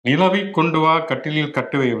நிலவை கொண்டு வா கட்டிலில்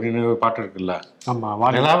கட்டுவை அப்படின்னு ஒரு பாட்டு இருக்குல்ல. ஆமா,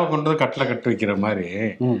 நிலாவை கொண்டு வந்து கட்டில கட்டு வைக்கிற மாதிரி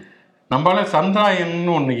நம்மளால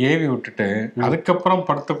சந்திராயன்னு ஒண்ணு ஏவி விட்டுட்டு அதுக்கப்புறம்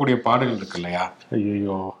படுத்தக்கூடிய பாடுகள் இருக்கு இல்லையா.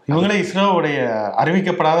 ஐயோ, இவங்களே இஸ்ரோவுடைய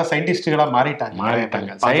அறிவிக்கப்படாத சயின்டிஸ்டுகளா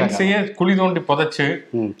மாறிட்டாங்க. சயின்ஸையே குழி தோண்டி புதைச்சு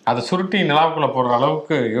அதை சுருட்டி நிலாவுக்குள்ள போடுற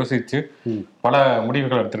அளவுக்கு யோசிச்சு பல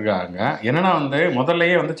முடிவுகள் எடுத்திருக்காங்க. என்னன்னா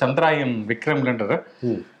முதல்லயே சந்திராயன் விக்ரம்ன்றது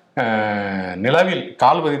நிலவில்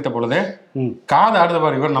கால் பதித்த பொழுதே காது ஆடுத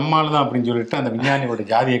பாரு இவர் நம்மால்தான் அப்படின்னு சொல்லிட்டு அந்த விஞ்ஞானியோட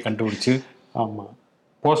ஜாதியை கண்டுபிடிச்சு ஆமா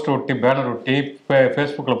போஸ்ட் ஒட்டி பேனர் ஒட்டி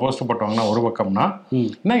ஃபேஸ்புக்கில் போஸ்ட் போட்டவங்கன்னா ஒரு பக்கம்னா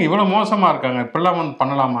இன்னும் இவ்வளோ மோசமாக இருக்காங்க இப்படிலாம்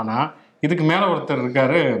பண்ணலாமான்னா இதுக்கு மேலே ஒருத்தர்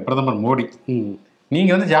இருக்காரு பிரதமர் மோடி.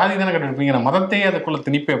 நீங்கள் ஜாதி தானே கண்டுபிடிப்பீங்க, நான் மதத்தையே அதுக்குள்ள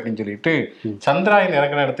திணிப்பேன் அப்படின்னு சொல்லிட்டு சந்திராயன்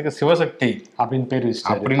இறங்குற இடத்துக்கு சிவசக்தி அப்படின்னு பேர்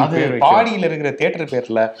வச்சு பாடியில் இருக்கிற தியேட்டர்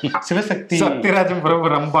பேர்ல சிவசக்தி சத்யராஜன்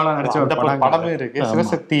பிரபு ரம்பாலா நடிச்ச படமே இருக்கு.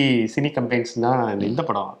 சிவசக்தி சினி கம்பெனிஸ் தான் இந்த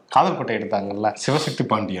படம் காதல் கோட்டை எடுத்தாங்கல்ல, சிவசக்தி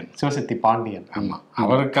பாண்டியன். ஆமா,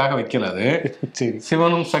 அவருக்காக வைக்கல அது. சரி,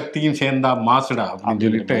 சிவனும் சக்தியும் சேர்ந்தா மாசுடா அப்படின்னு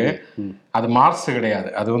சொல்லிட்டு அது மார்ஸ் கிடையாது,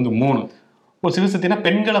 அது 3. சிவசக்தினா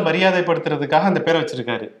பெண்களை மரியாதைப்படுத்துறதுக்காக அந்த பேரை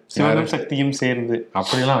வச்சிருக்காரு, சிவனும் சக்தியும் சேர்ந்து.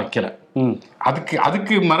 அப்படிலாம் வைக்கல.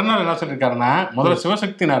 அதுக்கு மறுநாள் என்ன சொல்லிருக்காருன்னா முதல்ல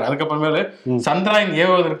சிவசக்தினார், அதுக்கப்புறமேல சந்திராயன்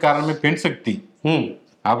ஏவுவதற்கு காரணமே பெண் சக்தி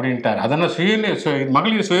அப்படின்ட்டாரு. அதெல்லாம்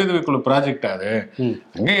மகளிர் சுயஉதவி குழு ப்ராஜெக்ட். அது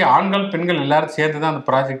அங்கே ஆண்கள் பெண்கள் எல்லாரும் சேர்ந்துதான் அந்த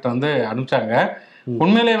ப்ராஜெக்ட் அனுப்பிச்சாங்க.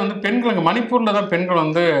 உண்மையிலே பெண்களுக்கு மணிப்பூர்ல தான் பெண்கள்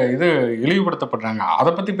இது இழிவுபடுத்தப்படுறாங்க.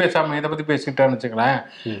 அதை பத்தி பேசாம இதை பத்தி பேசிட்டான்னு வச்சுக்கலாம்.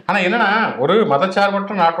 ஆனா என்னன்னா ஒரு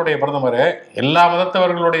மதச்சார்பற்ற நாட்டுடைய பிரதமர் எல்லா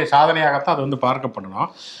மதத்தவர்களுடைய சாதனையாகத்தான் அது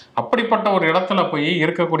பார்க்கப்படணும். அப்படிப்பட்ட ஒரு இடத்துல போய்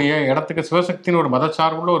இருக்கக்கூடிய இடத்துக்கு சிவசக்தின்னு ஒரு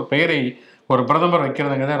மதச்சார்புள்ள ஒரு பெயரை ஒரு பிரதமர்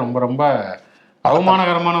வைக்கிறதுங்கிறத ரொம்ப ரொம்ப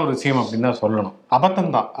அவமானகரமான ஒரு விஷயம் அப்படின்னு தான் சொல்லணும்.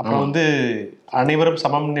 அபத்தம் தான். அப்ப அனைவரும்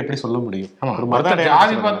சமம்னு எப்படி சொல்ல முடியும்?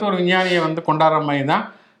 ஜாதி பார்த்து ஒரு விஞ்ஞானியை கொண்டாடுற மாதிரி தான்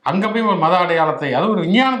அங்க போய் ஒரு மத அடையாளத்தை, அது ஒரு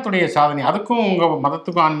விஞ்ஞானத்துடைய சாதனை. அதுக்கும் உங்க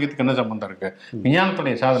மதத்துக்கும் ஆன்மீகத்துக்கு என்ன சம்பந்தம் இருக்கு?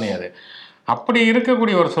 விஞ்ஞானத்துடைய சாதனை அது. அப்படி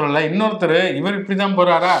இருக்கக்கூடிய ஒரு சூழல்ல இன்னொருத்தர் இவர் இப்படிதான்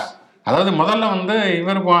போறாரா, அதாவது முதல்ல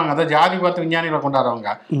இவர் போவாங்க, அதாவது ஜாதி பார்த்து விஞ்ஞானிகளை கொண்டாடுறவங்க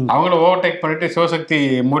அவங்கள ஓவர்டேக் பண்ணிட்டு சிவசக்தி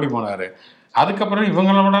மூடி போனாரு. அதுக்கப்புறம்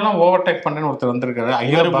இவங்களோடலாம் ஓவர்டேக் பண்ணேன்னு ஒருத்தர் வந்திருக்காரு.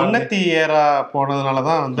 இவர் முன்னத்தி ஏரா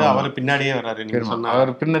போனதுனாலதான் அவர் பின்னாடியே வர்றாரு.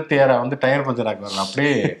 அவர் பின்னத்தி ஏரா டயர் பஞ்சர் ஆக்கி வரல.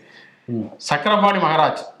 அப்படியே சக்கரபாணி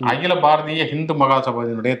மகாராஜ் அகில பாரதிய ஹிந்து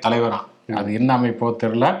மகாசபையினுடைய தலைவரா, அது என்ன அமைப்போ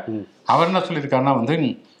தெரியல. அவர் என்ன சொல்லியிருக்காருன்னா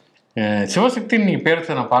சிவசக்தின்னு நீங்க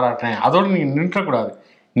பேரத்தை நான் பாராட்டுறேன், அதோடு நீங்க நின்றக்கூடாது,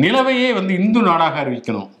 நிலவையே இந்து நாடாக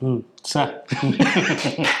அறிவிக்கணும் சார்.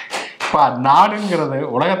 நாடுங்கிறது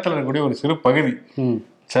உலகத்துல இருக்கக்கூடிய ஒரு சிறு பகுதி.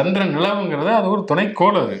 சந்திரன் நிலவுங்கிறது அது ஒரு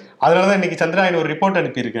துணைக்கோள். அதனாலதான் இன்னைக்கு சந்திராயன் ஒரு ரிப்போர்ட்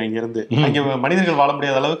அனுப்பியிருக்கேன். இங்க இருந்து அங்க மனிதர்கள் வாழ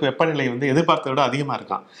முடியாத அளவுக்கு வெப்பநிலை எதிர்பார்த்ததை விட அதிகமா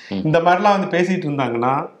இருக்கான். இந்த மாதிரிலாம் பேசிட்டு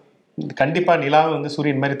இருந்தாங்கன்னா கண்டிப்பா நிலாவை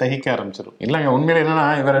சூரியன் மாதிரி தகிக்க ஆரம்பிச்சிடும். இல்லைங்க, உண்மையில என்னன்னா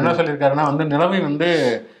இவர் என்ன சொல்லியிருக்காருன்னா நிலவை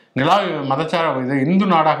நிலாவை மதச்சார இந்து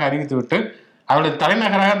நாடாக அறிவித்து விட்டு அவருடைய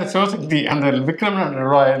தலைநகராக அந்த சிவசக்தி அந்த விக்ரம்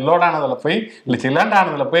லோடானதுல போய் இல்லை லேண்ட்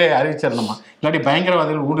ஆனதுல போய் அறிவிச்சிடணுமா, இல்லாட்டி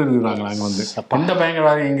பயங்கரவாதிகள் ஊடுருவாங்க. நாங்க எந்த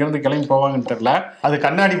பயங்கரவாதி இங்கிருந்து கிளம்பி போவாங்கன்னு தெரியல. அது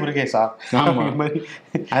கண்ணாடி முருகேசா.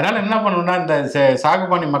 அதனால என்ன பண்ணணும்னா இந்த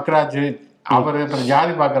சாகுபாணி மக்ராஜ் அவர் அப்புறம்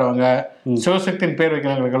ஜாதி பாக்குறவங்க சிவசக்தியின் பேர்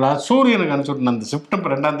வைக்கிறவங்களுக்கெல்லாம் சூரியனுக்கு அனுப்பிச்சுட்டு அந்த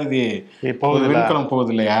செப்டம்பர் 2ஆம் தேதி விண்கலம்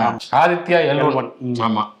போகுது இல்லையா, ஆதித்யா L1.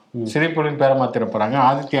 ஆமா, சிரிப்புலின் பேரை மாத்திர போறாங்க,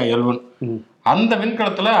 ஆதித்யா L1. அந்த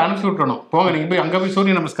விண்கலத்துல அனுப்பிச்சு விட்டுறணும். போங்க, நீங்க போய் அங்க போய்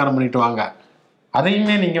சூரிய நமஸ்காரம் பண்ணிட்டு வாங்க,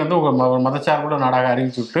 அதையுமே நீங்க உங்க மதச்சார்புள்ள நாடாக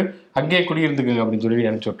அறிவிச்சு விட்டு அங்கேயே குடியிருந்துக்குங்க அப்படின்னு சொல்லி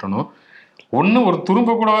அனுப்பிச்சு விட்டணும். ஒரு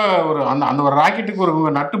துரும்ப கூட அந்த ஒரு ராக்கெட்டுக்கு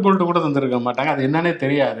ஒரு நட்டு போல்ட்டு கூட தந்திருக்க மாட்டாங்க. அது என்னன்னே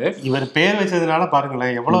தெரியாது. இவர் பேர் வச்சதுனால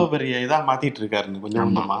பாருங்களேன் எவ்வளவு பெரிய இதா மாத்திட்டு இருக்காருன்னு.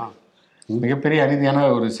 கொஞ்சம் மிகப்பெரிய அநீதியான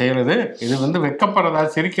ஒரு செயல் இது. இது வெக்கப்படுறதா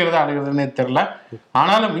சிரிக்கிறதா அழுகிறதுன்னே தெரியல.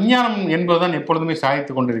 ஆனாலும் விஞ்ஞானம் என்பதுதான் எப்பொழுதுமே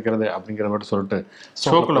சாய்த்து கொண்டிருக்கிறது அப்படிங்கிறத மட்டும் சொல்லிட்டு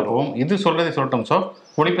ஷோக்குள்ள போவோம். இது சொல்றதை சொல்லட்டும். ஸோ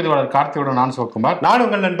ஒளிப்பதிவாளர் கார்த்தியோட நான் சிவகுமார், நான்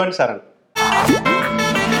உங்கள் நண்பன் சரண்.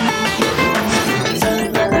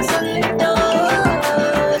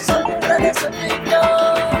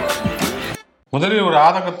 முதலில் ஒரு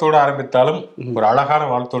ஆதங்கத்தோடு ஆரம்பித்தாலும் ஒரு அழகான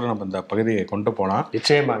வாழ்த்தோடு நம்ம இந்த பகுதியை கொண்டு போலாம்.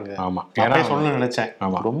 நிச்சயமாங்க. ஆமா, ஏன்னா சொல்ல நினைச்சேன்.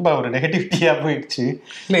 ஆமா, ரொம்ப ஒரு நெகட்டிவிட்டியா போயிடுச்சு.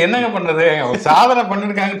 இல்ல என்னங்க பண்றது, சாதனை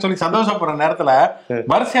பண்ணிருக்காங்கன்னு சொல்லி சந்தோஷப்படுற நேரத்துல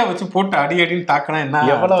வரிசையா வச்சு போட்டு அடி அடின்னு தாக்கினா என்ன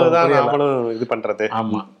எவ்வளவு இது பண்றது.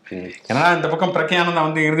 ஆமா, ஏன்னா இந்த பக்கம்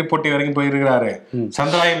பிரக்யானந்தா இறுதி போட்டி வரைக்கும் போயிருக்கிறாரு.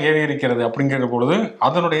 சந்திராயன் ஏவி இருக்கிறது அப்படிங்கிற பொழுது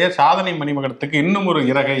அதனுடைய சாதனை மணிமகத்துக்கு இன்னும் ஒரு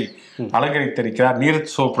இறகை அலங்கரித்திருக்கிறார்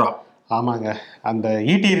நீரஜ் சோப்ரா. ஆமாங்க, அந்த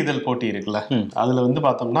ஈட்டி எறிதல் போட்டி இருக்குல்ல, அதுல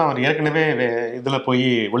பார்த்தோம்னா அவர் ஏற்கனவே இதுல போய்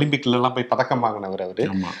ஒலிம்பிக்ல எல்லாம் போய் பதக்கம் வாங்கினவர். அவரு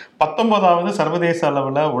 19வது சர்வதேச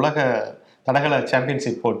அளவுல உலக தடகள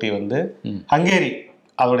சாம்பியன்ஷிப் போட்டி ஹங்கேரி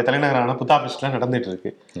அவருடைய தலைநகரான புதாபெஸ்ட்ல நடந்துட்டு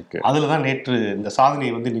இருக்கு. அதுலதான் நேற்று இந்த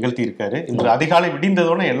சாதனையை வந்து நிகழ்த்தி இருக்காரு. இன்று அதிகாலை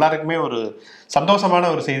விடிந்ததோட எல்லாருக்குமே ஒரு சந்தோஷமான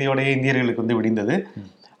ஒரு செய்தியோடய இந்தியர்களுக்கு வந்து விடிந்தது.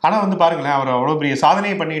 ஆனா வந்து பாருங்களேன், அவர் அவ்வளவு பெரிய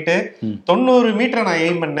சாதனையை பண்ணிட்டு 90 மீட்டர் நான்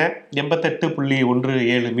எய்ம் பண்ணேன்,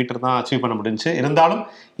 88.17 மீட்டர் தான் அச்சீவ் பண்ண முடிஞ்சு. இருந்தாலும்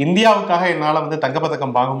இந்தியாவுக்காக என்னால வந்து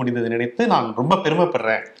தங்கப்பதக்கம் வாங்க முடிந்தது நினைத்து நான் ரொம்ப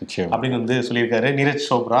பெருமைப்படுறேன் அப்படின்னு வந்து சொல்லியிருக்காரு நீரஜ்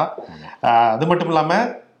சோப்ரா. அது மட்டும் இல்லாம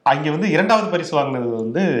அங்க வந்து 2வது பரிசு வாங்கினது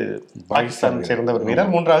வந்து பாகிஸ்தான் சேர்ந்த ஒரு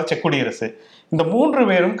வீரர், 3வது செக் குடியரசு. இந்த 3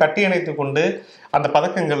 பேரும் கட்டி அணைத்து கொண்டு அந்த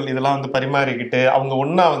பதக்கங்கள் இதெல்லாம் வந்து பரிமாறிக்கிட்டு அவங்க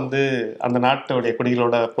ஒன்னா வந்து அந்த நாட்டுடைய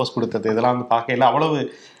கொடிகளோட போஸ்ட் கொடுத்தது இதெல்லாம் வந்து பார்க்கையில அவ்வளவு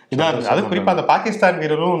இதா இருக்கு. அது குறிப்பா அந்த பாகிஸ்தான்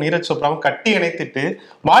வீரரும் நீரஜ் சோப்ராவும் கட்டி இணைத்துட்டு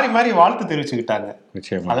மாறி மாறி வாழ்த்து தெரிவிச்சுக்கிட்டாங்க.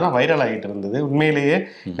 அதெல்லாம் வைரல் ஆகிட்டு இருந்தது. உண்மையிலேயே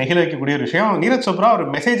நெகிழ வைக்கக்கூடிய ஒரு விஷயம். நீரஜ் சோப்ரா ஒரு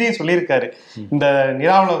மெசேஜையும் சொல்லியிருக்காரு, இந்த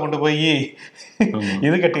நிலாவுல கொண்டு போய்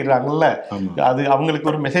இது கட்டிடுறாங்கல்ல, அது அவங்களுக்கு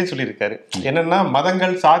ஒரு மெசேஜ் சொல்லியிருக்காரு. என்னன்னா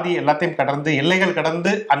மதங்கள் சாதி எல்லாத்தையும் கடந்து எல்லைகள்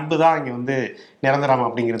கடந்து அன்புதான் இங்க வந்து நிரந்தரம்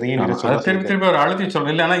அப்படிங்கிறதையும் திருப்பி திருப்பி ஒரு அழுத்தி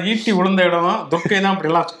சொல்லணும். இல்லை, ஆனா ஈட்டி விழுந்த இடம் துர்க்கை தான் அப்படி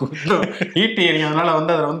எல்லாம் ஈட்டி எறியதுனால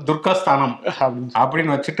வந்து அதை வந்து துர்காஸ்தானம்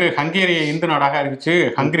அப்படின்னு வச்சுட்டு ஹங்கேரியை இந்து நாடாக அறிவிச்சு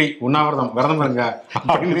ஹங்கரி உண்ணாவிரதம் விரதம் இருங்க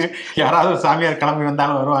அப்படின்னு யாராவது சாமியார் கிளம்பி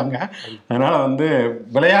வந்தாலும் வருவாங்க. அதனால வந்து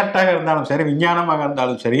விளையாட்டாக இருந்தாலும் சரி, விஞ்ஞானமாக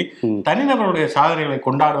இருந்தாலும் சரி, தனிநபருடைய சாதனைகளை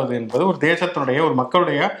கொண்டாடுவது என்பது ஒரு தேசத்தினுடைய ஒரு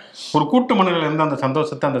மக்களுடைய ஒரு கூட்டு மனதில் இருந்து அந்த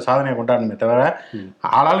சந்தோஷத்தை அந்த சாதனையை கொண்டாடணுமே தவிர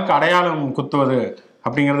ஆளாளுக்கு அடையாளம் குத்துவது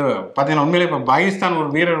அப்படிங்கிறது பார்த்தீங்கன்னா உண்மையிலே இப்போ பாகிஸ்தான் ஒரு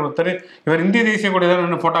வீரர் ஒருத்தர் இவர் இந்திய தேசிய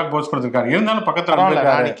கொடிதான் போட்டோக்கு போஸ்ட் கொடுத்துருக்காரு, இருந்தாலும்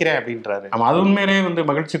பக்கத்தில் நிற்கிறேன் அப்படின்றாரு. ஆமா, அது உண்மையிலேயே வந்து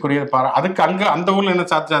மகிழ்ச்சிக்குரியது. அதுக்கு அங்க அந்த ஊர்ல என்ன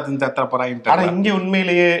சாத்து சாத்திர போறாங்க. ஆனா இங்க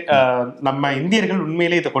உண்மையிலேயே நம்ம இந்தியர்கள்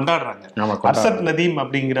உண்மையிலேயே இதை கொண்டாடுறாங்க. அர்ஷத் நதீம்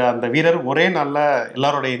அப்படிங்கிற அந்த வீரர் ஒரே நாள்ல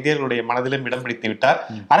எல்லாருடைய இந்தியர்களுடைய மனதிலும் இடம் பிடித்து விட்டார்.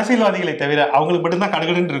 அரசியல்வாதிகளை தவிர அவங்களுக்கு மட்டும்தான்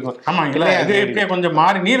கடுகடுன்னு இருக்கும். ஆமா, இல்ல இது இப்படியே கொஞ்சம்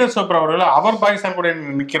மாறி நீரஜ் சோப்ரா அவர்கள் அவர் பாகிஸ்தான் கூட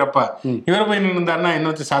நிக்கிறப்ப இவர் போய் நின்றுந்தாருன்னா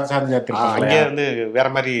என்ன வச்சு சாத்து சாத்திருப்பாங்க, வந்து வேற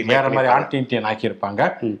மாதிரி ஆன்டின் ஆக்கியிருப்பாங்க.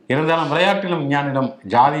 இருந்தாலும் விளையாட்டிலும் விஞ்ஞானிடம்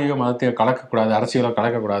ஜாதியோ மதத்தையோ கலக்கக்கூடாது, அரசியலோ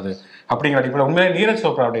கலக்கக்கூடாது அப்படிங்கிற அடிப்படையில் உண்மையிலே நீரஜ்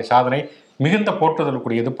சோப்ராவுடைய சாதனை மிகுந்த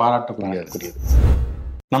போற்றுதலுக்குரியது, பாராட்டுக்குரியது.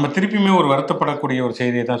 நம்ம திருப்பியுமே ஒரு வருத்தப்படக்கூடிய ஒரு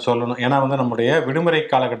செய்தியை தான் சொல்லணும். ஏன்னா வந்து நம்முடைய விடுமுறை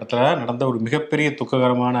காலகட்டத்தில் நடந்த ஒரு மிகப்பெரிய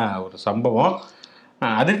துக்ககரமான ஒரு சம்பவம்,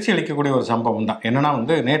 அதிர்ச்சி அளிக்கக்கூடிய ஒரு சம்பவம் தான். என்னன்னா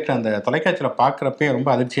வந்து நேற்று அந்த தொலைக்காட்சியில் பார்க்குறப்பே ரொம்ப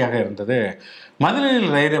அதிர்ச்சியாக இருந்தது.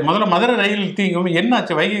 மதுரை ரயில் தீங்கும்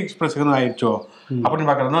என்னாச்சு, வைகை எக்ஸ்பிரஸுக்கு ஆயிடுச்சோ அப்படின்னு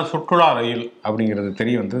பார்க்கறதுனா சுற்றுலா ரயில் அப்படிங்கிறது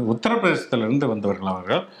தெரிய வந்து உத்தரப்பிரதேசத்திலிருந்து வந்தவர்கள்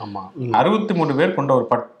அவர்கள். 63 பேர் கொண்ட ஒரு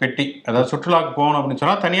பெட்டி, அதாவது சுற்றுலாவுக்கு போகணும் அப்படின்னு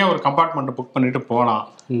சொன்னா தனியா ஒரு கம்பார்ட்மெண்ட் புக் பண்ணிட்டு போகலாம்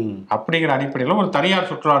அப்படிங்கிற அடிப்படையில் ஒரு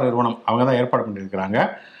தனியார் சுற்றுலா நிறுவனம் அவங்க தான் ஏற்பாடு பண்ணியிருக்கிறாங்க.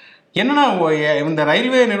 என்னன்னா இந்த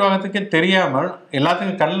ரயில்வே நிர்வாகத்துக்கே தெரியாமல்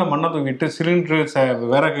எல்லாத்துக்கும் கண்ணில் மண்ணை தூக்கிட்டு சிலிண்டரு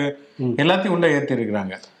விறகு எல்லாத்தையும் உள்ள ஏற்றி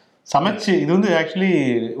இருக்கிறாங்க சமைச்சு. இது வந்து ஆக்சுவலி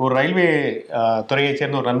ஒரு ரயில்வே துறையை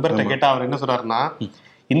சேர்ந்த ஒரு நண்பர்கிட்ட கேட்டா அவர் என்ன சொல்றாருன்னா,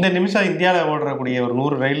 இந்த நிமிஷம் இந்தியாவில் ஓடக்கூடிய ஒரு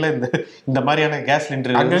 100 ரயில்ல இந்த மாதிரியான கேஸ்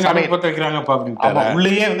சிலிண்டர் பத்த வைக்கிறாங்கப்பா அப்படின்னு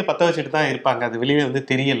உள்ளேயே வந்து பத்த வச்சுட்டு தான் இருப்பாங்க, அது வெளியே வந்து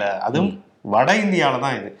தெரியல. அதுவும் வட இந்தியாவில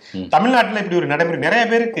தான் இது. தமிழ்நாட்டுல இப்படி ஒரு நடைமுறை நிறைய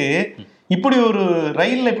பேருக்கு இப்படி ஒரு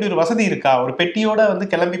ரயில்ல இப்படி ஒரு வசதி இருக்கா, ஒரு பெட்டியோட வந்து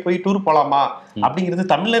கிளம்பி போய் டூர் போலாமா அப்படிங்கிறது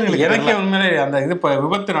தமிழர்களுக்கு எனக்கே உண்மையிலே அந்த இது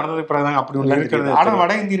விபத்து நடந்தது பிறகுதாங்க அப்படி ஒன்று இருக்கிறது. ஆனா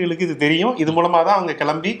வட இந்தியர்களுக்கு இது தெரியும். இது மூலமா தான் அவங்க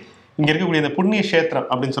கிளம்பி இங்க இருக்கக்கூடிய இந்த புண்ணிய கஷேத்திரம்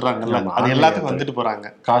அப்படின்னு சொல்றாங்கல்ல, அது எல்லாத்துக்கும் வந்துட்டு போறாங்க.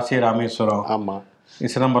 காசி, ராமேஸ்வரம், ஆமா,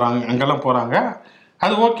 சிதம்பரம் அங்கெல்லாம் போறாங்க.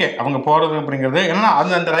 அது ஓகே அவங்க போறது அப்படிங்கிறது. ஏன்னா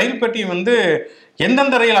அந்த ரயில் பெட்டி வந்து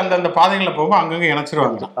எந்தெந்த ரயில் அந்தந்த பாதைகளில் போகும் அங்கங்கே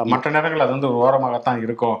இணைச்சிருவாங்க. மற்ற நேரங்கள் அது வந்து ஒரு ஓரமாகத்தான்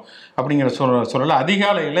இருக்கும் அப்படிங்கிற சூழல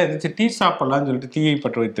அதிகாலையில் எதிர்த்து டீ சாப்பிடலாம்னு சொல்லிட்டு தீயை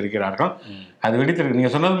பற்ற வைத்திருக்கிறார்கள். அது வெடித்திருக்கு.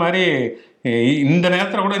 நீங்கள் சொன்னது மாதிரி இந்த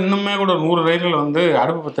நேரத்தில் கூட இன்னுமே கூட 100 ரயில்கள் வந்து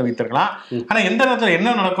அடுப்பு பற்ற வைத்திருக்கலாம். ஆனால் எந்த நேரத்தில்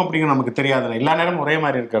என்ன நடக்கும் அப்படிங்கிற நமக்கு தெரியாது. எல்லா நேரமும் ஒரே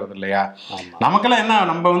மாதிரி இருக்கிறது இல்லையா. நமக்கெல்லாம் என்ன,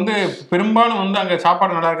 நம்ம வந்து பெரும்பாலும் வந்து அங்கே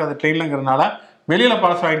சாப்பாடு நல்லா இருக்காது ட்ரெயின்லங்கிறதுனால வெளியில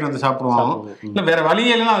பாஸ் வாங்கிட்டு வந்து சாப்பிடுவாங்க. இல்ல வேற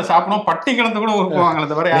வழியெல்லாம் அதை சாப்பிடுவோம். பட்டி கிணத்து கூட ஊருக்குவாங்க,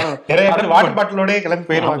 தவிர யாரும் வாட்டர் பாட்டிலோட கிளம்பி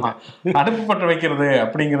போயிருவாங்க. அடுப்பு பற்ற வைக்கிறது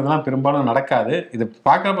அப்படிங்கிறதுலாம் பெரும்பாலும் நடக்காது. இது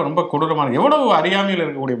பார்க்கறப்ப ரொம்ப கொடூரமான, எவ்வளவு அறியாமையில்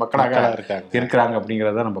இருக்கக்கூடிய மக்களாக இருக்கிறாங்க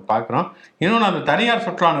அப்படிங்கிறத நம்ம பார்க்கிறோம். இன்னொன்று அந்த தனியார்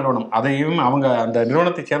சுற்றுலா நிறுவனம், அதையும் அவங்க அந்த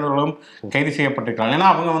நிறுவனத்தை சேர்ந்தவர்களும் கைது செய்யப்பட்டிருக்கிறாங்க. ஏன்னா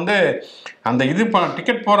அவங்க வந்து அந்த இது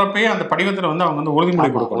டிக்கெட் போறப்பே அந்த படிவத்தில் வந்து அவங்க வந்து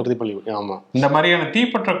உறுதிமொழி கொடுக்கணும். இந்த மாதிரியான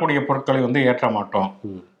தீப்பற்றக்கூடிய பொருட்களை வந்து ஏற்ற மாட்டோம்.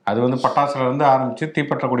 அது வந்து பட்டாசுல இருந்து ஆரம்பிச்சு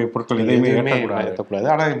தீப்பற்றக்கூடிய பொருட்கள் எதையுமே ஏற்றக்கூடாது.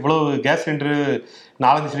 ஆனா இவ்வளவு கேஸ் சிலிண்டர்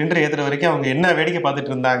 4-5 சிலிண்டர் ஏத்துற வரைக்கும் அவங்க என்ன வேடிக்கை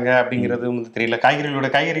பார்த்துட்டு இருந்தாங்க அப்படிங்கிறது வந்து தெரியல. காய்கறிகளோட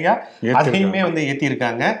காய்கறியா அதையுமே வந்து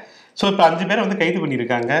ஏற்றிருக்காங்க. ஸோ இப்போ 5 பேரை வந்து கைது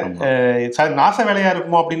பண்ணியிருக்காங்க. நாச வேலையா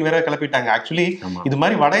இருக்குமோ அப்படின்னு வேற கிளப்பிட்டாங்க. ஆக்சுவலி இது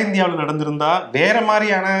மாதிரி வட இந்தியாவில் நடந்திருந்தா வேற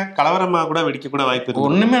மாதிரியான கலவரமா கூட வெடிக்க கூட வாய்ப்பு இருக்கு.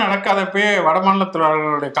 ஒண்ணுமே நடக்காதப்பே வட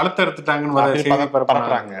மாநிலத்தினுடைய கழுத்தை எடுத்துட்டாங்கன்னு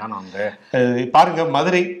பரப்புறாங்க. பாருங்க,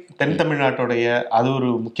 மதுரை தென் தமிழ்நாட்டுடைய அது ஒரு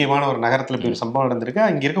முக்கியமான ஒரு நகரத்துல போய் ஒரு சம்பவம் நடந்திருக்கு.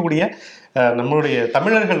 அங்க இருக்கக்கூடிய நம்மளுடைய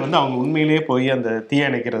தமிழர்கள் வந்து அவங்க உண்மையிலேயே போய் அந்த தீய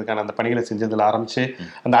அணைக்கிறதுக்கான அந்த பணிகளை செஞ்சதுல ஆரம்பிச்சு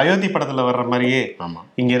அந்த அயோத்தி படத்துல வர்ற மாதிரியே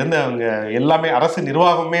இங்க இருந்து அவங்க எல்லாமே அரசு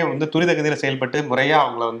நிர்வாகமே வந்து துரித கதியில செயல்பட்டு முறையா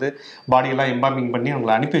அவங்கள வந்து பாடியெல்லாம் எம்பார்மிங் பண்ணி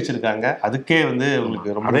அவங்களை அனுப்பி வச்சிருக்காங்க. அதுக்கே வந்து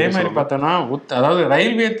உங்களுக்கு ரொம்ப அதே மாதிரி பார்த்தோம்னா அதாவது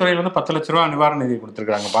ரயில்வே துறையில வந்து 10 லட்ச ரூபா நிவாரண நிதி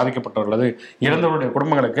கொடுத்துருக்காங்க பாதிக்கப்பட்டவர்களது இறந்தவருடைய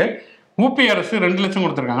குடும்பங்களுக்கு. ஊபி அரசு 2 லட்சம்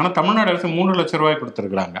கொடுத்துருக்காங்க. ஆனால் தமிழ்நாடு அரசு 3 லட்சம் ரூபாய்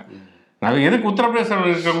கொடுத்துருக்காங்க. அது எதுக்கு உத்தரப்பிரதேசம்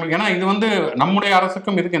இருக்கிறவங்களுக்கு? ஏன்னா இது வந்து நம்முடைய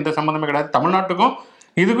அரசுக்கும் இதுக்கு எந்த சம்மந்தமே கிடையாது, தமிழ்நாட்டுக்கும்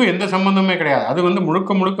இதுக்கும் எந்த சம்மந்தமே கிடையாது. அது வந்து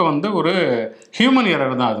முழுக்க முழுக்க வந்து ஒரு ஹியூமன்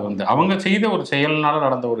எரர் தான். அது வந்து அவங்க செய்த ஒரு செயல்னால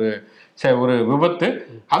நடந்த ஒரு விபத்து.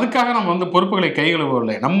 அதுக்காக நம்ம வந்து பொறுப்புகளை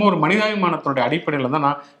கைகழுவவில்லை. நம்ம ஒரு மனிதாபிமானத்தினுடைய அடிப்படையில் தான்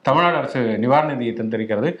நான் தமிழ்நாடு அரசு நிவாரண நிதியை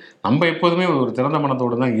தந்திருக்கிறது. நம்ம எப்போதுமே ஒரு திறந்த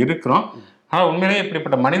மனத்தோடு தான் இருக்கிறோம். ஆனால் உண்மையிலேயே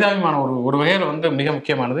இப்படிப்பட்ட மனிதாபிமானம் ஒரு வகையில் வந்து மிக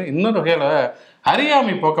முக்கியமானது. இன்னொரு வகையில்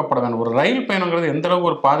அறியாமை போக்கப்பட வேண்டும். ஒரு ரயில் பயணங்கிறது எந்த அளவுக்கு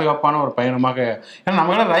ஒரு பாதுகாப்பான ஒரு பயணமாக, ஏன்னா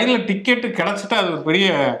நம்மளால ரயிலில் டிக்கெட்டு கிடைச்சிட்டா அது ஒரு பெரிய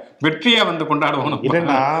வெற்றியா வந்து கொண்டாடுவோம்.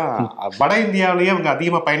 இல்லைன்னா வட இந்தியாவிலேயே அவங்க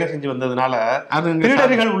அதிகமா பயணம் செஞ்சு வந்ததுனால அது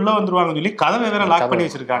திருடர்கள் உள்ள வந்துருவாங்கன்னு சொல்லி கதவை வேற லாக் பண்ணி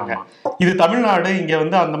வச்சிருக்காங்க. இது தமிழ்நாடு, இங்க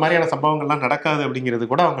வந்து அந்த மாதிரியான சம்பவங்கள்லாம் நடக்காது அப்படிங்கிறது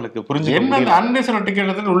கூட அவங்களுக்கு புரிஞ்சு என்ன அன்ரிசர்வ் டிக்கெட்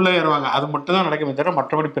எடுத்துட்டு உள்ள ஏறுவாங்க. அது மட்டும் தான் நடக்குமே தவிர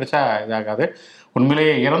மற்றபடி பெருசா இதாகாது.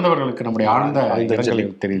 உண்மையிலேயே இறந்தவர்களுக்கு நம்முடைய ஆழ்ந்த இரங்கலை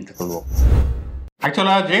தெரிவித்துக் கொள்வோம்.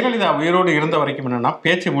 ஆக்சுவலா ஜெயலலிதா உயிரோடு இருந்த வரைக்கும் என்னன்னா,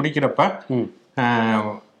 பேச்சு முடிக்கிறப்ப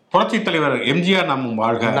புரட்சி தலைவர் எம்ஜிஆர் நாமும்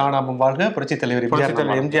வாழ்க, நாமும் வாழ்க, புரட்சி தலைவர்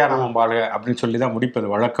எம்ஜிஆர் நாமும் வாழ்க அப்படின்னு சொல்லிதான் முடிப்பது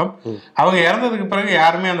வழக்கம். அவங்க இறந்ததுக்கு பிறகு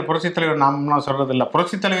யாருமே அந்த புரட்சி தலைவர் நாமம்லாம் சொல்றது இல்லை.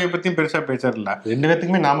 புரட்சி தலைவரை பத்தியும் பெருசா பேசுறது இல்லை. 2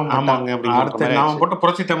 பேத்துக்குமே நாமம். அடுத்து நாமம் போட்டு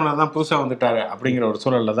புரட்சி தமிழர் தான் புதுசா வந்துட்டாரு அப்படிங்கிற ஒரு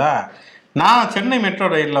சூழல்ல தான் நான் சென்னை மெட்ரோ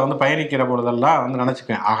ரயில்ல வந்து பயணிக்கிற பொழுதெல்லாம் வந்து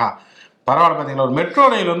நினைச்சுப்பேன், ஆஹா பரவாயில்ல பார்த்தீங்களா, ஒரு மெட்ரோ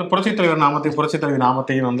ரயில் வந்து புரட்சி தலைவர் நாமத்தையும் புரட்சி தலைவி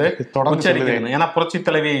நாமத்தையும் வந்து உச்சரிக்கணும். ஏன்னா புரட்சி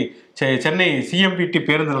தலைவி சென்னை சிஎம்பிடி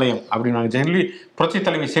பேருந்து நிலையம் அப்படின்னாங்க, புரட்சி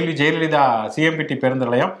தலைவி செல்வி ஜெயலலிதா சிஎம்பிடி பேருந்து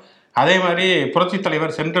நிலையம். அதே மாதிரி புரட்சி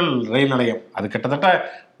தலைவர் சென்ட்ரல் ரயில் நிலையம். அது கிட்டத்தட்ட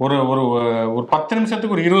ஒரு ஒரு ஒரு 10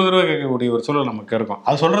 நிமிஷத்துக்கு ஒரு 20 ரூபாய் கேட்கக்கூடிய ஒரு சூழல் நமக்கு இருக்கும்.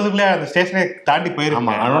 அது சொல்றதுக்குள்ளே அந்த ஸ்டேஷனை தாண்டி போயிருக்கோம்.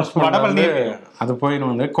 அது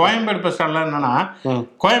போயிடும். வந்து கோயம்பேடு பஸ் ஸ்டாண்ட்ல என்னன்னா,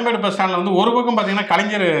 கோயம்பேடு பஸ் ஸ்டாண்ட்ல வந்து ஒரு பக்கம் பாத்தீங்கன்னா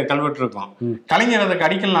கலைஞர் கல்வெட்டு இருக்கும். கலைஞர் அதுக்கு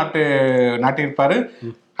அடிக்கல் நாட்டியிருப்பாரு.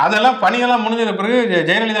 அதெல்லாம் பணியெல்லாம் முடிஞ்சது பிறகு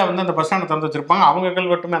ஜெயலலிதா வந்து அந்த பஸ் ஸ்டாண்டை திறந்து வச்சிருப்பாங்க. அவங்க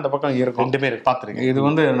கல்வெட்டுமே அந்த பக்கம் இருக்கும். 2 பேர் பார்த்துருக்கேன். இது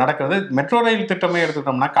வந்து நடக்கிறது. மெட்ரோ ரயில் திட்டமே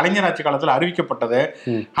எடுத்துக்கிட்டோம்னா கலைஞர் ஆட்சி காலத்தில் அறிவிக்கப்பட்டது.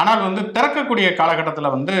 ஆனால் வந்து திறக்கக்கூடிய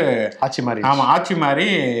காலகட்டத்தில் வந்து ஆட்சி மாறி. ஆமா, ஆட்சி மாறி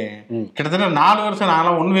கிட்டத்தட்ட 4 வருஷம்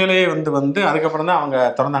நாங்களாம் உண்மையிலேயே வந்து அதுக்கப்புறம் தான் அவங்க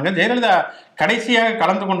திறந்தாங்க. ஜெயலலிதா கடைசியாக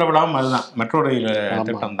கலந்து கொண்ட விடாமல் அதுதான் மெட்ரோ ரயில்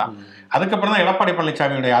திட்டம் தான். அதுக்கப்புறம் தான் எடப்பாடி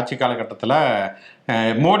பழனிசாமியுடைய ஆட்சி காலகட்டத்தில்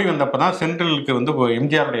மோடி வந்தப்போ தான் சென்ட்ரலுக்கு வந்து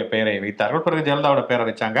எம்ஜிஆருடைய பெயரை வைத்தார்கள். பிறகு ஜெயலலிதாவோட பெயரை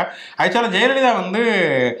வச்சாங்க. ஆக்சுவலாக ஜெயலலிதா வந்து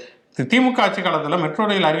திமுக ஆட்சி காலத்தில் மெட்ரோ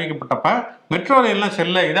ரயில் அறிவிக்கப்பட்டப்ப மெட்ரோ ரயில்லாம்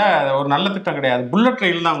செல்ல இதாக ஒரு நல்ல திட்டம் கிடையாது, புல்லட்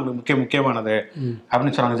ரயில் தான் அவங்களுக்கு முக்கியமானது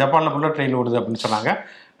அப்படின்னு சொன்னாங்க. ஜப்பானில் புல்லட் ரயில் ஓடுது அப்படின்னு சொன்னாங்க.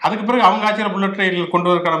 அதுக்கு பிறகு அவங்க ஆட்சியில் புல்லட் ரயில் கொண்டு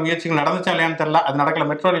வரக்கான முயற்சிகள் நடந்துச்சா இல்லையான்னு தெரியல. அது நடக்கல,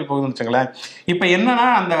 மெட்ரோ ரயில் போகுதுன்னு வச்சுங்களேன். இப்போ என்னன்னா,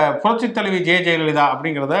 அந்த புரட்சி தலைவி ஜெயலலிதா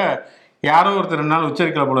அப்படிங்கிறத யாரோ ஒருத்தர் 2 நாள்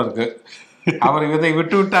உச்சரிக்கல போல இருக்கு. அவர் இதை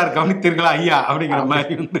விட்டு விட்டார், கவனித்தீர்களா ஐயா அப்படிங்கிற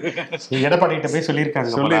மாதிரி வந்து எடப்பாடிகிட்ட போய்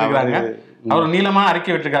சொல்லியிருக்காங்க. அவர் நீளமா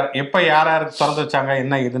அறிக்கை விட்டுருக்காரு, எப்ப யாருக்கு திறந்து வச்சாங்க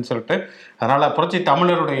என்ன ஏதுன்னு சொல்லிட்டு. அதனால புரட்சி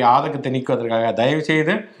தமிழருடைய ஆதங்கத்தை நீக்குவதற்காக தயவு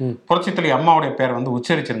செய்து புரட்சி தலைவி அம்மாவுடைய பேரை வந்து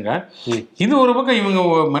உச்சரிச்சிருங்க. இது ஒரு பக்கம் இவங்க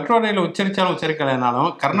மெட்ரோ ரயில உச்சரிச்சாலும் உச்சரிக்கலைனாலும்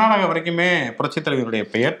கர்நாடகா வரைக்குமே புரட்சி தலைவருடைய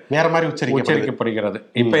பெயர் வேற மாதிரி உச்சரிக்கப்படுகிறது.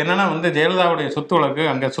 இப்ப என்னன்னா வந்து ஜெயலலிதாவுடைய சொத்து வழக்கு,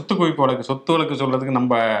 அங்க சொத்து குவிப்பு வழக்கு, சொத்து வழக்கு சொல்றதுக்கு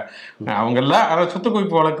நம்ம அவங்க எல்லாம் சொத்து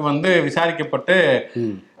குவிப்பு வழக்கு வந்து விசாரிக்கப்பட்டு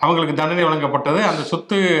அவங்களுக்கு தண்டனை வழங்கப்பட்டது. அந்த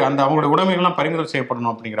சொத்து அந்த அவங்களுடைய உடைமைகள்லாம் பறிமுதல்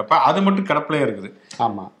செய்யப்படணும் அப்படிங்கிறப்ப அது மட்டும் கிடப்பிலே இருக்குது.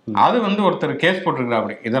 ஆமா, அது வந்து ஒருத்தர் கேஸ் போட்டிருக்கிறா,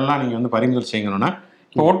 அப்படி இதெல்லாம் நீங்க வந்து பறிமுதல் செய்யணும்னா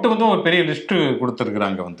இப்போ ஒட்டு வந்து ஒரு பெரிய லிஸ்ட்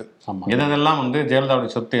கொடுத்துருக்குறாங்க வந்து எதெல்லாம் வந்து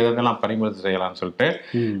ஜெயலலிதாவுடைய சொத்து எதெல்லாம் பறிமுதல் செய்யலாம்னு சொல்லிட்டு.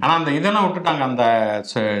 ஆனா அந்த இதெல்லாம் விட்டுட்டாங்க. அந்த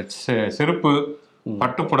செருப்பு,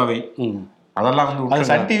 பட்டுப்புடவை அதெல்லாம்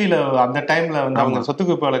வந்து சன் டிவில அந்த டைம்ல வந்து அவங்க சொத்து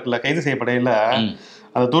குவிப்பு வழக்குல கைது செய்யப்படையில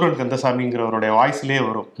அந்த தூரன் கந்தசாமிங்கிறவருடைய வாய்ஸ்லயே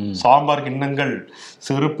வரும், சாம்பார் கிண்ணங்கள்,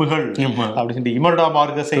 செருப்புகள் அப்படின்னு இமல்டா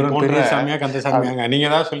மார்கசை போன்ற சாமியா கந்தசாமியாங்க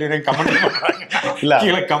நீங்க ஏதாவது சொல்லிடுறேன் கமெண்ட் இல்ல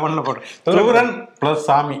கீழே கமெண்ட்ல போடுறேன். தூரன் பிளஸ்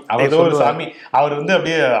சாமி, ஏதோ ஒரு சாமி. அவர் வந்து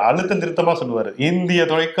அப்படியே அழுத்தம் திருத்தமா சொல்லுவாரு, இந்திய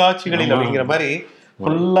தொலைக்காட்சிகளில் அப்படிங்கிற மாதிரி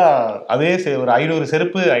ஃபுல்லா அதே ஒரு 500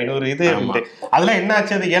 செருப்பு 500 இது. அதெல்லாம் என்ன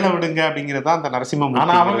ஆச்சு, அது ஏழை விடுங்க அப்படிங்கிறதா அந்த நரசிம்மம்.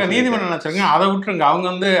 ஆனா அவங்க நீதிமன்றம் நினைச்சாங்க அதை விட்டுருங்க, அவங்க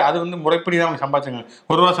வந்து அது வந்து முறைப்படி தான் அவங்க சம்பாதிச்சாங்க.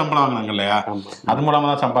 1 ரூபா சம்பளம் வாங்கினாங்க இல்லையா, அது மூலமா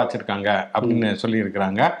தான் சம்பாதிச்சிருக்காங்க அப்படின்னு சொல்லி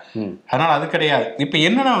இருக்கிறாங்க. அதனால அது கிடையாது. இப்ப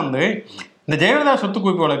என்னன்னா வந்து இந்த ஜெயலலிதா சொத்து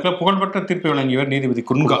குவிப்பு வழக்குல புகழ்பெற்ற தீர்ப்பு வழங்கியவர் நீதிபதி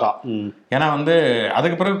குன்கா. ஏன்னா வந்து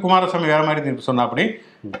அதுக்கு பிறகு குமாரசாமி வேற மாதிரி தீர்ப்பு சொன்னா, அப்படி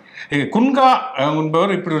குன்கா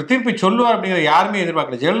என்பவர் இப்படி ஒரு தீர்ப்பை சொல்லுவார் அப்படிங்கிற யாருமே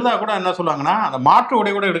எதிர்பார்க்கல. ஜெயலலிதா கூட என்ன சொல்லுவாங்கன்னா, அந்த மாற்று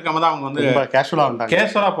உடை கூட எடுக்காம தான் அவங்க வந்து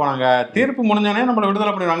கேஷுவலா போனாங்க. தீர்ப்பு முடிஞ்சோடனே நம்மளை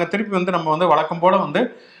விடுதலை பண்ணிடுவாங்க, திருப்பி வந்து நம்ம வந்து வழக்கம் போல வந்து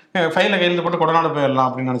ஃபைல கையெழுத்து போட்டு கொடநாடு போயிடலாம்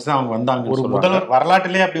அப்படின்னு நினைச்சு அவங்க வந்தாங்க. ஒரு முதல்வர்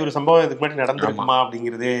வரலாற்றிலே அப்படி ஒரு சம்பவம் இதுக்கு முன்னாடி நடந்திருக்குமா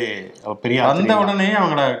அப்படிங்கிறதே பெரிய. வந்த உடனே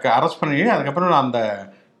அவங்கள அரெஸ்ட் பண்ணி அதுக்கப்புறம் அந்த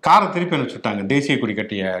காரை திருப்பி அனுப்பிச்சுட்டாங்க, தேசிய கொடி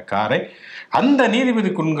கட்டிய காரை. அந்த நீதிபதி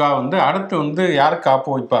குன்கா வந்து அடுத்து வந்து யாருக்கு காப்பு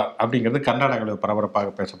வைப்பார் அப்படிங்கிறது கர்நாடகாவில்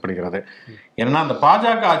பரபரப்பாக பேசப்படுகிறது. ஏன்னா அந்த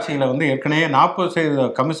பாஜக ஆட்சியில வந்து ஏற்கனவே 40%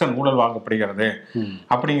 கமிஷன் ஊழல் வாங்கப்படுகிறது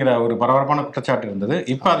அப்படிங்கிற ஒரு பரபரப்பான குற்றச்சாட்டு இருந்தது.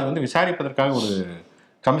 இப்போ அதை வந்து விசாரிப்பதற்காக ஒரு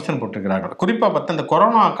கமிஷன் போட்டிருக்கிறார்கள். குறிப்பா பார்த்து இந்த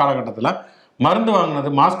கொரோனா காலகட்டத்தில் மருந்து வாங்கினது,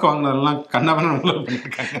 மாஸ்க் வாங்கினதெல்லாம் கண்ணவன ஊழல்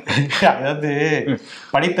பண்ணிருக்காங்க. அதாவது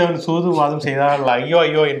படித்தவன் சூதுவாதம் செய்தால் ஐயோ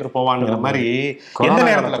ஐயோ என்று போவான்ங்கிற மாதிரி எந்த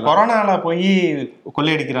நேரத்தில் கொரோனால போய்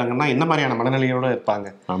கொள்ளையடிக்கிறாங்கன்னா என்ன மாதிரியான மனநிலையோட இருப்பாங்க.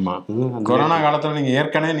 ஆமா, கொரோனா காலத்துல நீங்க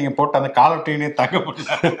ஏற்கனவே நீங்க போட்ட அந்த காலட்டினே தகவல்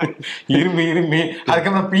இரும்பி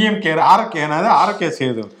அதுக்கப்புறம் பிஎம் கேர் ஆரோக்கிய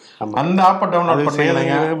சேது அந்த ஆப்பை டவுன்லோட்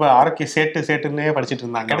பண்ணி ஆரோக்கிய சேட்டுன்னே படிச்சுட்டு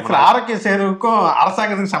இருந்தாங்க. கடைசியில் ஆரோக்கிய சேதுவுக்கும்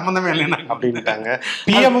அரசாங்கத்துக்கு சம்பந்தமே இல்லைன்னா அப்படின்ட்டாங்க.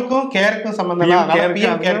 பிஎம்முக்கும் கேருக்கும் சம்பந்தமே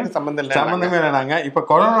இல்லைனாங்க. இப்ப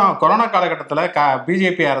கொரோனா காலகட்டத்துல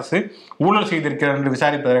பிஜேபி அரசு ஊழல் செய்திருக்கிறது என்று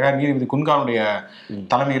விசாரிப்பதற்காக நீதிபதி குன்காவுடைய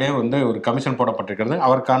தலைமையிலே வந்து ஒரு கமிஷன் போடப்பட்டிருக்கிறது.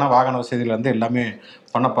 அவருக்கான வாகன வசதியில இருந்து எல்லாமே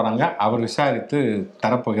பண்ண போறாங்க. அவர் விசாரித்து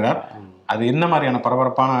தரப்போகிறார். அது என்ன மாதிரியான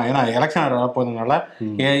பரபரப்பான, ஏன்னா எலெக்ஷன் வரப்போவதனால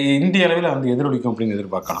இந்திய அளவில் வந்து எதிரொலிக்கும் அப்படின்னு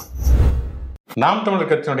எதிர்பார்க்கலாம். நாம்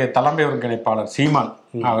தமிழர் கட்சியினுடைய தலைமை ஒருங்கிணைப்பாளர் சீமான்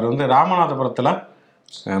அவர் வந்து ராமநாதபுரத்துல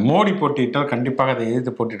மோடி போட்டியிட்டால் கண்டிப்பாக அதை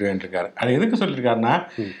எதிர்த்து போட்டிட்டு இருக்காரு. அதை எதுக்கு சொல்லியிருக்காருன்னா,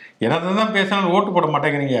 என்னதான் பேசினாலும் ஓட்டு போட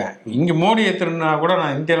மாட்டேங்கிறீங்க, இங்க மோடி ஏத்துனா கூட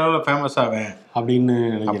நான் இந்திய அளவில் ஃபேமஸ் ஆவேன்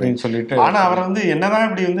அப்படின்னு சொல்லிட்டு. ஆனா அவர் வந்து என்னதான்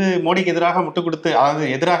இப்படி வந்து மோடிக்கு எதிராக முட்டு கொடுத்து, அதாவது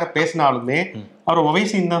எதிராக பேசினாலுமே அவர்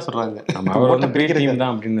ஒவைசின்னு தான் சொல்றாங்க, அவர் வந்து பெரிய டீம்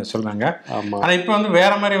தான் அப்படின்னு சொல்றாங்க. ஆனா இப்ப வந்து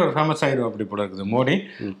வேற மாதிரி ஒரு ஃபேமஸ் ஆயிடும் அப்படி போல இருக்குது மோடி.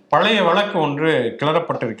 பழைய வழக்கு ஒன்று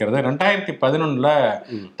கிளறப்பட்டிருக்கிறது. 2011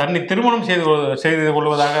 தன்னை திருமணம் செய்து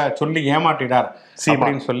கொள்வதாக சொல்லி ஏமாற்றினார்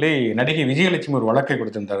அப்படின்னு சொல்லி நடிகை விஜயலட்சுமி ஒரு வழக்கை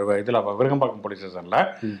கொடுத்திருந்தார் இதுல விருகம்பாக்கம் போலீஸ் ஸ்டேஷன்ல.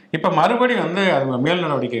 இப்ப மறுபடி வந்து அது மேல்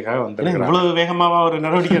நடவடிக்கைக்காக வந்து இவ்வளவு வேகமாக ஒரு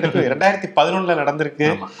நடவடிக்கை எடுத்து 2011 நடந்திருக்கு.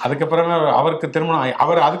 அதுக்கப்புறமே அவருக்கு திருமணம்,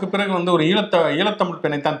 அவர் அதுக்கு பிறகு வந்து ஒரு ஈழத்தமிழ்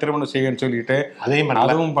பெண்ணை தான் திருமணம் செய்வேன்னு சொல்லிட்டு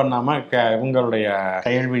அதுவும் பண்ணாம இவங்களுடைய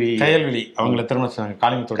கையல்விழி அவங்களை திருமணம் செய்வாங்க,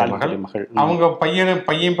 காளிமுத்தோட மகள். அவங்க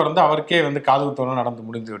பையன் பிறந்து அவருக்கே வந்து காது குத்தோட நடந்து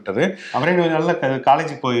முடிந்து விட்டது. அவரே நல்ல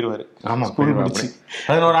காலேஜ் போயிடுவாரு. ஆமா,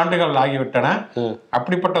 11 ஆண்டுகள் ஆகிவிட்டன.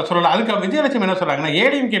 அப்படிப்பட்ட சூழல். அதுக்கு விஜயலட்சுமி என்ன சொல்றாங்கன்னா,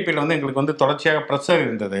 ஏடிஎம்கேபியில் வந்து எங்களுக்கு வந்து தொடர்ச்சியாக பிரஷர்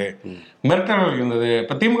இருந்தது, மிரட்டல்கள் இருந்தது.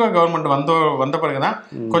 இப்ப திமுக கவர்மெண்ட் வந்த பிறகுதான்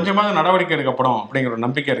கொஞ்சமாவது நடவடிக்கை எடுக்கப்படும் அப்படிங்கிற ஒரு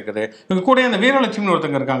நம்பிக்கை இருக்குது. இவங்க கூட அந்த வீரலட்சுமி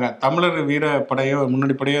ஒருத்தங்க இருக்காங்க, தமிழர் வீரப்படையோ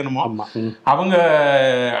முன்னாடி படையோ என்னமோ, அவங்க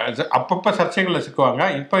அப்பப்ப சர்ச்சைகள்ல சிக்குவாங்க.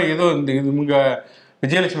 இப்ப ஏதோ இவங்க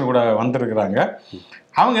விஜயலட்சுமி கூட வந்திருக்கிறாங்க.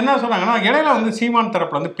 அவங்க என்ன சொன்னாங்கன்னா, இடையில வந்து சீமான்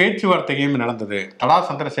தரப்புல வந்து பேச்சுவார்த்தையும் நடந்தது. தடா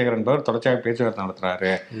சந்திரசேகர் என்பவர் தொடர்ச்சியாக பேச்சுவார்த்தை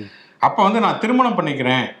நடத்துறாரு. அப்ப வந்து நான் திருமணம்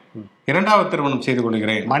பண்ணிக்கிறேன், 2வது திருமணம் செய்து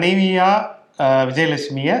கொள்கிறேன், மனைவியா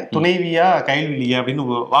விஜயலட்சுமிய துணைவியா கைல்விழியா அப்படின்னு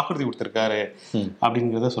வாக்குறுதி கொடுத்திருக்காரு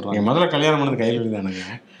அப்படிங்கிறத சொல்றாங்க. முதல்ல கல்யாணம் பண்ணது கைல்விழி தானுங்க,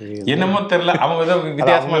 என்னமோ தெரியல, அவங்க ஏதோ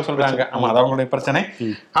வித்தியாசமா சொல்றாங்க. ஆமா, அது அவங்களுடைய பிரச்சனை.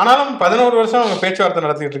 ஆனாலும் 11 வருஷம் அவங்க பேச்சுவார்த்தை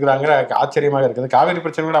நடத்திட்டு இருக்கிறாங்க. ஆச்சரியமாக இருக்குது. காவேரி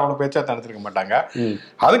பிரச்சனை கூட அவங்க பேச்சுவார்த்தை நடத்திருக்க மாட்டாங்க.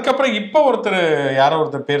 அதுக்கப்புறம் இப்ப யாரோ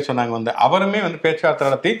ஒருத்தர் பேர் சொன்னாங்க, வந்து அவருமே வந்து பேச்சுவார்த்தை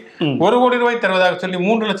நடத்தி 1 கோடி ரூபாய் தருவதாக சொல்லி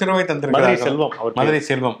 3 லட்சம் ரூபாய் தந்திருக்காங்க. மதுரை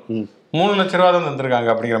செல்வம் 3 லட்சம் ரூபாய் தான் தந்திருக்காங்க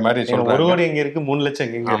அப்படிங்கிற மாதிரி சொல்றாங்க. 1 கோடி எங்க இருக்கு, 3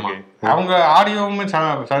 லட்சம் எங்க இருக்கு. அவங்க ஆடியோவுமே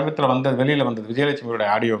சமீபத்தில் வெளியில வந்தது, விஜயலட்சுமியோட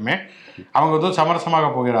ஆடியோவுமே. அவங்க வந்து சமரசமாக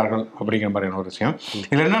போகிறார்கள் அப்படிங்கிற மாதிரியான ஒரு விஷயம்.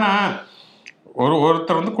 இதுல என்னன்னா,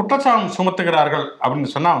 ஒருத்தர் வந்து குற்றச்சாட்டு சுமத்துகிறார்கள்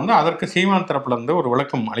அப்படின்னு சொன்னா வந்து அதற்கு சீமான் தரப்புல இருந்து ஒரு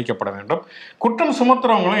விளக்கம் அளிக்கப்பட வேண்டும். குற்றம்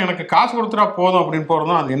சுமத்துறவங்களும் எனக்கு காசு கொடுத்துட்டா போதும் அப்படின்னு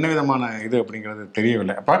போறதும் அது என்ன விதமான இது அப்படிங்கிறது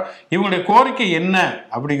தெரியவில்லை. அப்ப இவங்களுடைய கோரிக்கை என்ன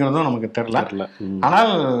அப்படிங்கிறதும் நமக்கு தெரியல.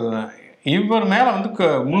 ஆனால் இவர் மேல வந்து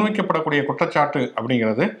முன்வைக்கப்படக்கூடிய குற்றச்சாட்டு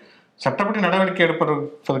அப்படிங்கிறது சட்டப்படி நடவடிக்கை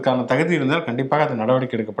எடுப்பதற்கான தகுதி இருந்தால் கண்டிப்பாக அது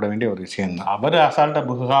நடவடிக்கை எடுக்கப்பட வேண்டிய ஒரு விஷயம் தான். அவர் அசால்ட்டா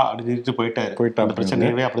புகா அப்படின்னு போயிட்டாரு.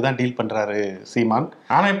 பிரச்சனையவே அப்படிதான் டீல் பண்றாரு சீமான்.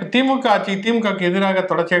 ஆனா இப்ப திமுகக்கு எதிராக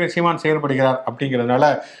தொடர்ச்சியாக சீமான் செயல்படுகிறார் அப்படிங்கிறதுனால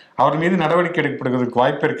அவர் மீது நடவடிக்கை எடுக்கப்படுவதற்கு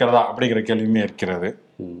வாய்ப்பு இருக்கிறதா அப்படிங்கிற கேள்வியுமே இருக்கிறது.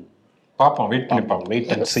 பார்ப்போம், வெயிட் பண்ணி பார்ப்போம்,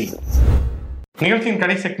 வெயிட் அண்ட் சீ. நிகழ்ச்சியின்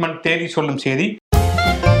கடை செக்மெண்ட் தேதி சொல்லும் செய்தி.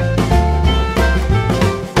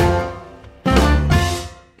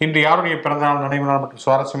 இன்று யாருடைய பிறந்தநாள், நினைவுநாள் மற்றும்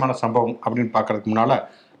சுவாரஸ்யமான சம்பவம் அப்படின்னு பார்க்கறதுக்கு முன்னால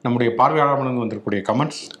நம்முடைய பார்வையாளர்களுக்கு வந்திருக்கக்கூடிய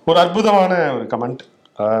கமெண்ட்ஸ். ஒரு அற்புதமான ஒரு கமெண்ட்.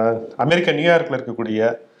 அமெரிக்கா நியூயார்க்ல இருக்கக்கூடிய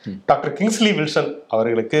டாக்டர் கிங்ஸ்லி வில்சன்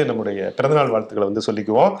அவர்களுக்கு நம்முடைய பிறந்தநாள் வாழ்த்துக்களை வந்து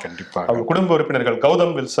சொல்லிக்குவோம். கண்டிப்பாக. அவங்க குடும்ப உறுப்பினர்கள்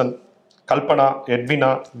Gautham Wilson, Kalpana,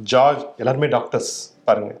 Edwina, George எல்லாருமே டாக்டர்ஸ்.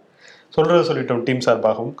 பாருங்க, சொல்லிட்டோம் டீம்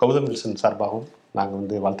சார்பாகவும் கௌதம் வில்சன் சார்பாகவும் நாங்கள்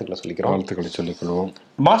வந்து வாழ்த்துக்களை சொல்லிக்கிறோம்.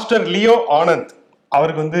 மாஸ்டர் லியோ ஆனந்த்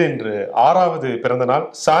அவருக்கு வந்து இன்று 6வது பிறந்த நாள்.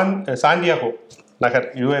 சாண்டியாகோ நகர்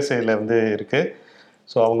USA வந்து இருக்கு.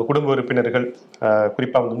 ஸோ அவங்க குடும்ப உறுப்பினர்கள்,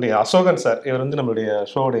 குறிப்பாக வந்து அசோகன் சார், இவர் வந்து நம்மளுடைய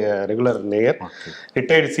ஷோடைய ரெகுலர் நேயர்,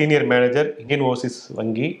 retired senior manager, Indian overseas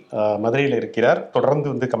வங்கி, மதுரையில் இருக்கிறார். தொடர்ந்து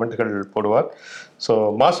வந்து கமெண்ட்டுகள் போடுவார். ஸோ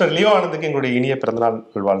மாஸ்டர் லியோ ஆனந்துக்கு எங்களுடைய இனிய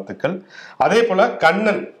பிறந்தநாள் வாழ்த்துக்கள். அதே போல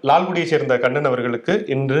கண்ணன், லால்குடியை சேர்ந்த கண்ணன் அவர்களுக்கு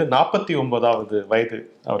இன்று 49வது வயது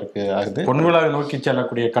அவருக்கு ஆகுது. பொன்விழாவை நோக்கி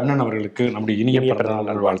செல்லக்கூடிய கண்ணன் அவர்களுக்கு நம்முடைய இனிய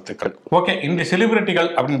பிறந்தநாள் வாழ்த்துக்கள். ஓகே, இந்த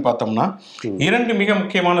செலிபிரிட்டிகள் அப்படின்னு பார்த்தோம்னா 2 மிக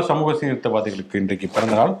முக்கியமான சமூக சீர்திருத்தவாதிகளுக்கு இன்றைக்கு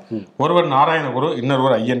பிறந்தநாள். ஒருவர் நாராயணகுரு,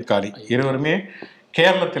 இன்னொருவர் ஐயன்காளி. இருவருமே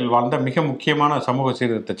கேரளத்தில் வாழ்ந்த மிக முக்கியமான சமூக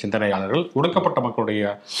சீர்திருத்த சிந்தனையாளர்கள். ஒடுக்கப்பட்ட மக்களுடைய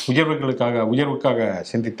உயர்வுக்காக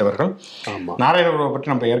சிந்தித்தவர்கள். நாராயணகுருவை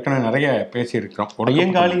பற்றி நம்ம ஏற்கனவே நிறைய பேசியிருக்கிறோம்.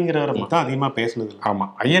 ஐயன்காளிங்கிறவரை தான் அதிகமாக பேசுனது.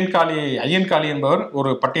 ஆமாம், ஐயன்காளி என்பவர்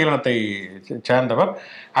ஒரு பட்டியலினத்தை சேர்ந்தவர்.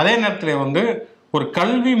 அதே நேரத்தில் வந்து ஒரு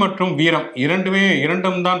கல்வி மற்றும் வீரம்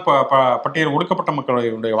இரண்டும் தான் பட்டியல் ஒடுக்கப்பட்ட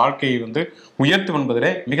மக்களுடைய வாழ்க்கையை வந்து உயர்த்தும்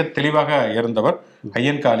என்பதிலே மிக தெளிவாக இருந்தவர்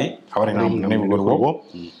ஐயன்காளி. அவரை நாம் நினைவு கூறுவோம்.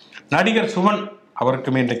 நடிகர் சுமன்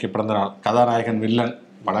அவருக்குமே இன்றைக்கு பிறந்த நாள். கதாநாயகன், வில்லன்,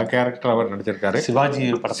 பல கேரக்டர் அவர் நடிச்சிருக்காரு. சிவாஜி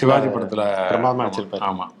படத்துல நடிச்சிருப்பாரு.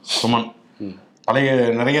 ஆமா, சுமன்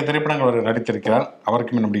நிறைய திரைப்படங்கள் அவர் நடித்திருக்கிறார்.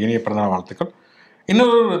 அவருக்குமே நம்முடைய இனிய பிறந்தநாள் வாழ்த்துக்கள்.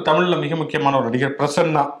 இன்னொரு தமிழ்ல மிக முக்கியமான ஒரு நடிகர்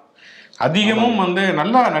பிரசன்னா. அதிகமும் வந்து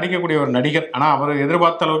நல்லா நடிக்கக்கூடிய ஒரு நடிகர். ஆனா அவர்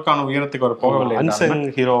எதிர்பார்த்த அளவுக்கான உயரத்துக்கு அவர் போகவில்லை. அன்சங்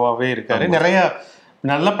ஹீரோவாவே இருக்காரு. நிறைய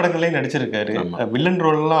நல்ல படங்களையும் நடிச்சிருக்காரு. வில்லன்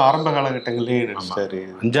ரோல்லாம் ஆரம்ப காலகட்டங்கள்லயே நடிச்சிருக்காரு.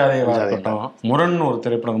 அஞ்சாதேவா இருக்கட்டும், முரண் ஒரு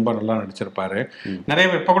திரைப்படம் ரொம்ப நல்லா நடிச்சிருப்பாரு. நிறைய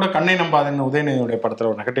பேர் இப்ப கூட கண்ணை நம்பாதன்னு உதயநிதியுடைய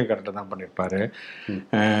படத்துல ஒரு நெகட்டிவ் கேரக்டர் தான் பண்ணியிருப்பாரு.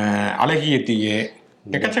 அழகிய தீயே,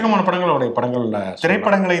 எக்கச்சக்கமான படங்களுடைய படங்கள்ல.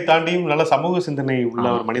 திரைப்படங்களை தாண்டியும் நல்ல சமூக சிந்தனை உள்ள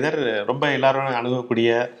ஒரு மனிதர். ரொம்ப எல்லாரும்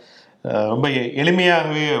அணுகக்கூடிய, ரொம்ப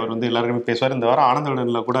எளிமையாகவே அவர் வந்து எல்லாருக்குமே பேசுவார். இந்த வாரம்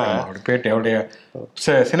ஆனந்தவுடன்ல கூட பேட்டி, அவருடைய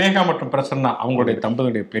சினேகா மற்றும் பிரசன்னா அவங்களுடைய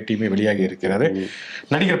தம்பதியுடைய பேட்டியுமே வெளியாகி இருக்கிறது.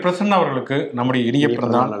 நடிகர் பிரசன்னா அவர்களுக்கு நம்முடைய இனிய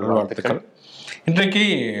பிறந்தநாள் வாழ்த்துக்கள். இன்றைக்கு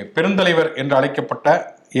பெருந்தலைவர் என்று அழைக்கப்பட்ட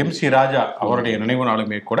MC ராஜா அவருடைய நினைவு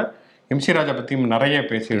நாளுமே கூட. MC ராஜா பற்றியும் நிறைய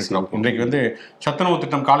பேசியிருக்கிறோம். இன்றைக்கு வந்து சத்துணவு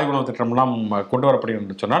திட்டம், காலை உணவு திட்டம்லாம் கொண்டு வரப்படுகிறது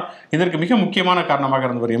என்று சொன்னால் இதற்கு மிக முக்கியமான காரணமாக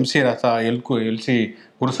இருந்தவர் MC ராஜா, LC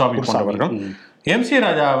குருசாமி போன்றவர்கள். MC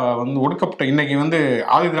ராஜா வந்து ஒடுக்கப்பட்ட, இன்னைக்கு வந்து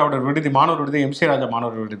ஆதி திராவிடர் விடுதி, மாணவர் விடுதி, MC ராஜா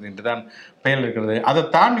மாணவர் விடுதி என்றுதான் பெயர் இருக்கிறது. அதை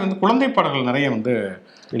தாண்டி வந்து குழந்தை பாடல்கள் நிறைய வந்து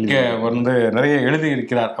நிறைய எழுதி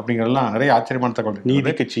இருக்கிறார் அப்படிங்கிறதுலாம் நிறைய ஆச்சரியமான தகவல்.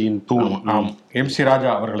 நீதி கட்சியின் தூண். MC ராஜா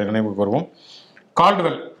அவர்களை நினைவு கூறுவோம்.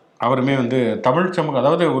 கால்டுவெல் அவருமே வந்து தமிழ் சமூகம்,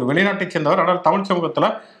 அதாவது ஒரு வெளிநாட்டை சேர்ந்தவர், ஆனால் தமிழ் சமூகத்துல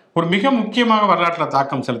ஒரு மிக முக்கியமாக வரலாற்றில்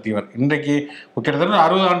தாக்கம் செலுத்தியவர். இன்றைக்கு கிட்டத்தட்ட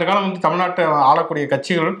 60 ஆண்டு காலம் வந்து தமிழ்நாட்டை ஆளக்கூடிய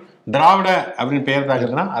கட்சிகள் திராவிட அப்படின்னு பெயர்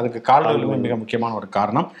தாக்குதுன்னா அதுக்கு கால்டுவெலுமே மிக முக்கியமான ஒரு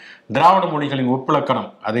காரணம். திராவிட மொழிகளின் ஒப்பிலக்கணம்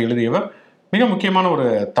அதை எழுதியவர் மிக முக்கியமான ஒரு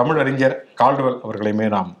தமிழறிஞர் கால்டுவெல் அவர்களையுமே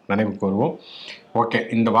நாம் நினைவு கூறுவோம். ஓகே,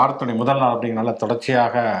 இந்த வாரத்துடைய முதல் நாள் அப்படிங்கிறனால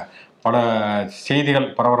தொடர்ச்சியாக பல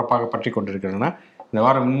செய்திகள் பரபரப்பாக பற்றி கொண்டிருக்கின்றன. இந்த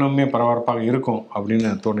வாரம் இன்னுமே பரபரப்பாக இருக்கும் அப்படின்னு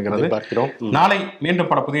தோணுகிறது. நாளை மீண்டும்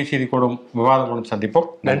பல புதிய செய்திகளோடும் விவாதங்களும் சந்திப்போம்.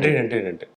 நன்றி.